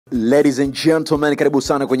Ladies and gentlemen, karibu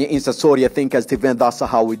sana kwenye Insta Story. I think as TV, that's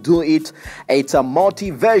how we do it. It's a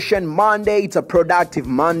motivation Monday, it's a productive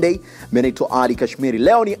Monday. Mimi naitwa Ali Kashmiri.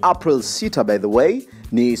 Leo ni April 6 by the way.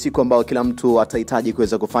 Ni siku ambayo kila mtu atahitaji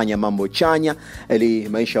kuweza kufanya mambo chanya ili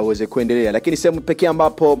maisha yaweze kuendelea. Lakini sehemu pekee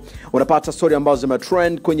ambapo unapata story ambazo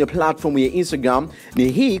zimetrend kwenye platform ya Instagram ni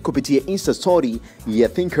hii kupitia Insta Story ya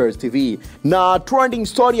Thinkers TV. Na trending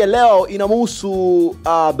story ya leo inamhusu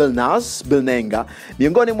Billnass, Billnenga.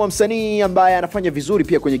 Miongoni mwa msanii ambaye anafanya vizuri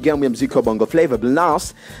pia kwenye game ya muziki wa Bongo Flava,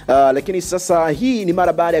 Billnass. Lakini sasa hii ni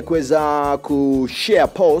mara baada ya kuweza kushare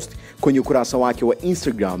post kwenye ukurasa wake wa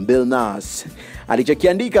Instagram. Billnass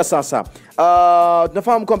alichokiandika sasa,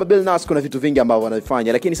 tunafahamu kwamba Billnass kuna vitu vingi ambavyo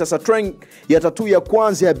anafanya, lakini sasa trend ya tattoo ya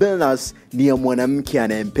kwanza ya Billnass ni ya mwanamke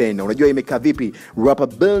anayempenda. Unajua imekaa vipi? Rapper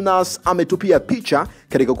Billnass ametupia picha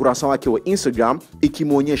katika ukurasa wake wa Instagram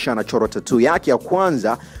ikimuonyesha anachora tattoo yake ya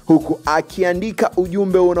kwanza, huku akiandika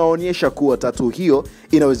ujumbe unaoonyesha kuwa tattoo hiyo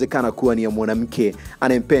inawezekana kuwa ni ya mwanamke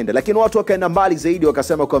anayempenda. Lakini watu wakaenda mbali zaidi,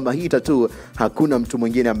 wakasema kwamba hii tattoo hakuna mtu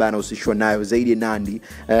mwingine ambaye anahusishwa nayo zaidi Nandy.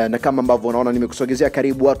 Na kama ambavyo unaona nimekusogezea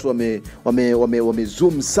karibu, watu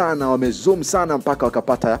wamezoom sana mpaka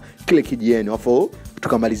wakapata kile kijieni. Afu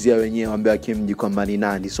tukamalizia wenyewe ambao kimji kwamba ni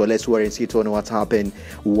Nandy. So let's wait and see to know what happened,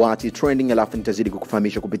 what is trending, alafu nitazidi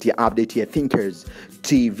kukufahamisha kupitia update ya Thinkers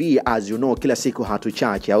TV. As you know, kila siku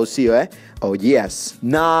hatuchache, au sio Oh yes.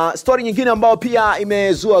 Na story nyingine ambayo pia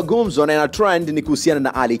imezua gumzo na ina trend ni kuhusiana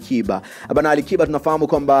na Alikiba. Bana, Alikiba tunafahamu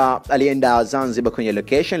kwamba alienda Zanzibar kwenye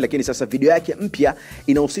location, lakini sasa video yake mpya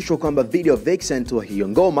inahusishwa kwamba video vixen wa hiyo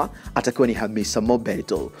ngoma atakuwa ni Hamisa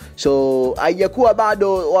Mobeto. So haijakuwa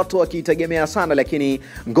bado watu wakitegemea sana, lakini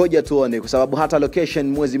ngoja tuone, kwa sababu hata location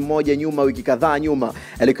mwezi mmoja nyuma, wiki kadhaa nyuma,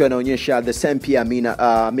 ilikuwa inaonyesha the same pia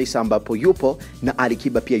Hamisa ambapo yupo na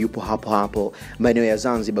Alikiba pia yupo hapo maeneo ya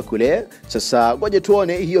Zanzibar kule. Sasa ngoja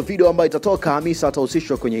tuone hiyo video ambayo itatoka, Hamisa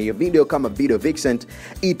atahusishwa kwenye hiyo video kama video vixen,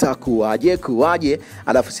 itakuwaje,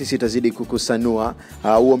 alafu sisi tutazidi kukusanua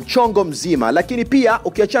huo mchongo mzima. Lakini pia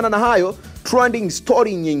ukiachana na hayo, trending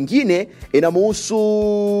story nyingine inamhusu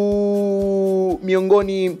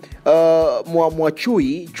miongoni mwa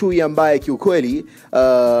Chui ambaye kiukweli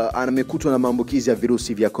amekutwa na maambukizi ya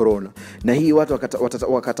virusi vya corona. Na hii watu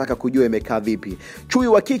wakataka kujua imekaa vipi. Chui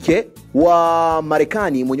wa kike wa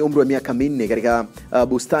Marekani mwenye umri wa miaka 4 katika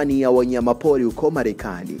bustani ya wanyamapori huko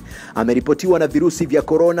Marekani ameripotiwa na virusi vya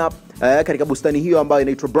corona katika bustani hiyo ambayo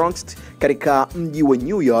inaitwa Bronx katika mji wa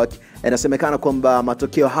New York. Inasemekana kwamba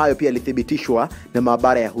matokeo hayo pia yalithibitishwa na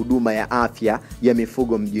maabara ya huduma ya afya ya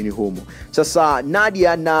mifugo mjini humo. Sasa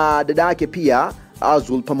Nadia na dada yake pia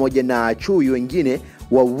Azul pamoja na Chui wengine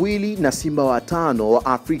wawili na simba watano wa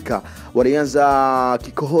Afrika walianza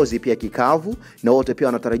kikohozi pia kikavu, na wote pia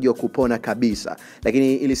wanatarajiwa kupona kabisa.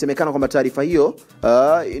 Lakini ilisemekana kwamba taarifa hiyo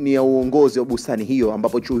ni ya uongozi wa bustani hiyo,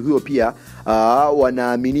 ambapo Chui huyo pia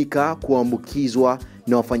wanaaminika kuambukizwa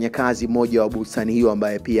na wafanyakazi mmoja wa bustani hiyo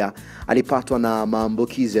ambaye pia alipatwa na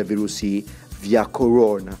maambukizi ya virusi vya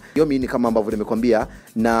corona. Hiyo mimi kama ambavyo nimekwambia,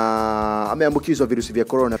 na ameambukizwa virusi vya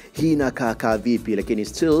corona. Hii inakaa vipi? Lakini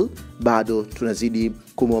still bado tunazidi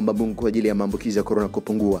kumwomba Mungu kwa ajili ya maambukizi ya corona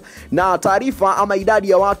kupungua. Na taarifa ama idadi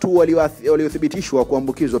ya watu waliothibitishwa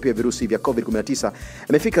kuambukizwa pia virusi vya COVID-19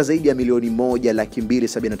 imefika zaidi ya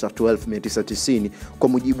 1,273,990 kwa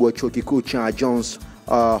mujibu wa chuo kikuu cha Johns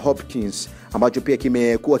Hopkins, ambacho pia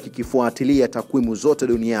kimekuwa kikifuatilia takwimu zote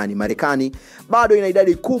duniani. Marekani bado ina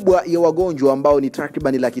idadi kubwa ya wagonjwa ambao ni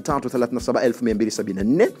takriban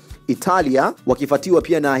 337,274. Italia wakifuatiwa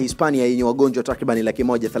pia na Hispania yenye wagonjwa takriban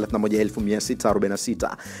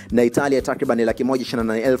 131,646, na Italia takriban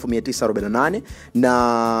 128,948,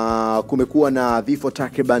 na kumekuwa na vifo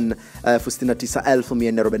takriban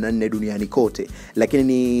 69,444 duniani kote. Lakini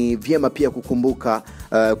ni vyema pia kukumbuka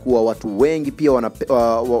kuwa watu wengi pia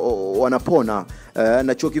wanapona.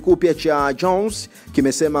 Na chuo kikuu pia cha Jones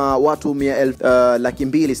kimesema watu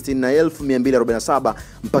 260,247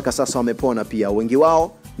 mpaka sasa wamepona pia. Wengi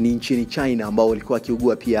wao ni nchini China ambao walikuwa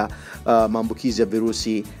kiugua pia maambukizi ya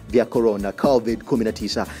virusi vya corona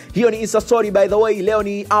COVID-19. Hiyo ni Insta Story by the way. Leo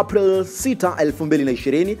ni April 6,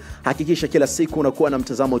 2020. Hakikisha kila siku unakuwa na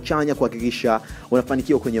mtazamo chanya kuhakikisha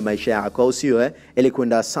unafanikiwa kwenye maisha yako, au sio ili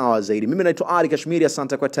kwenda sawa zaidi. Mimi naitwa Ali Kashmiri,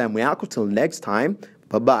 asante kwa time yako. Till next time,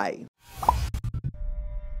 bye bye.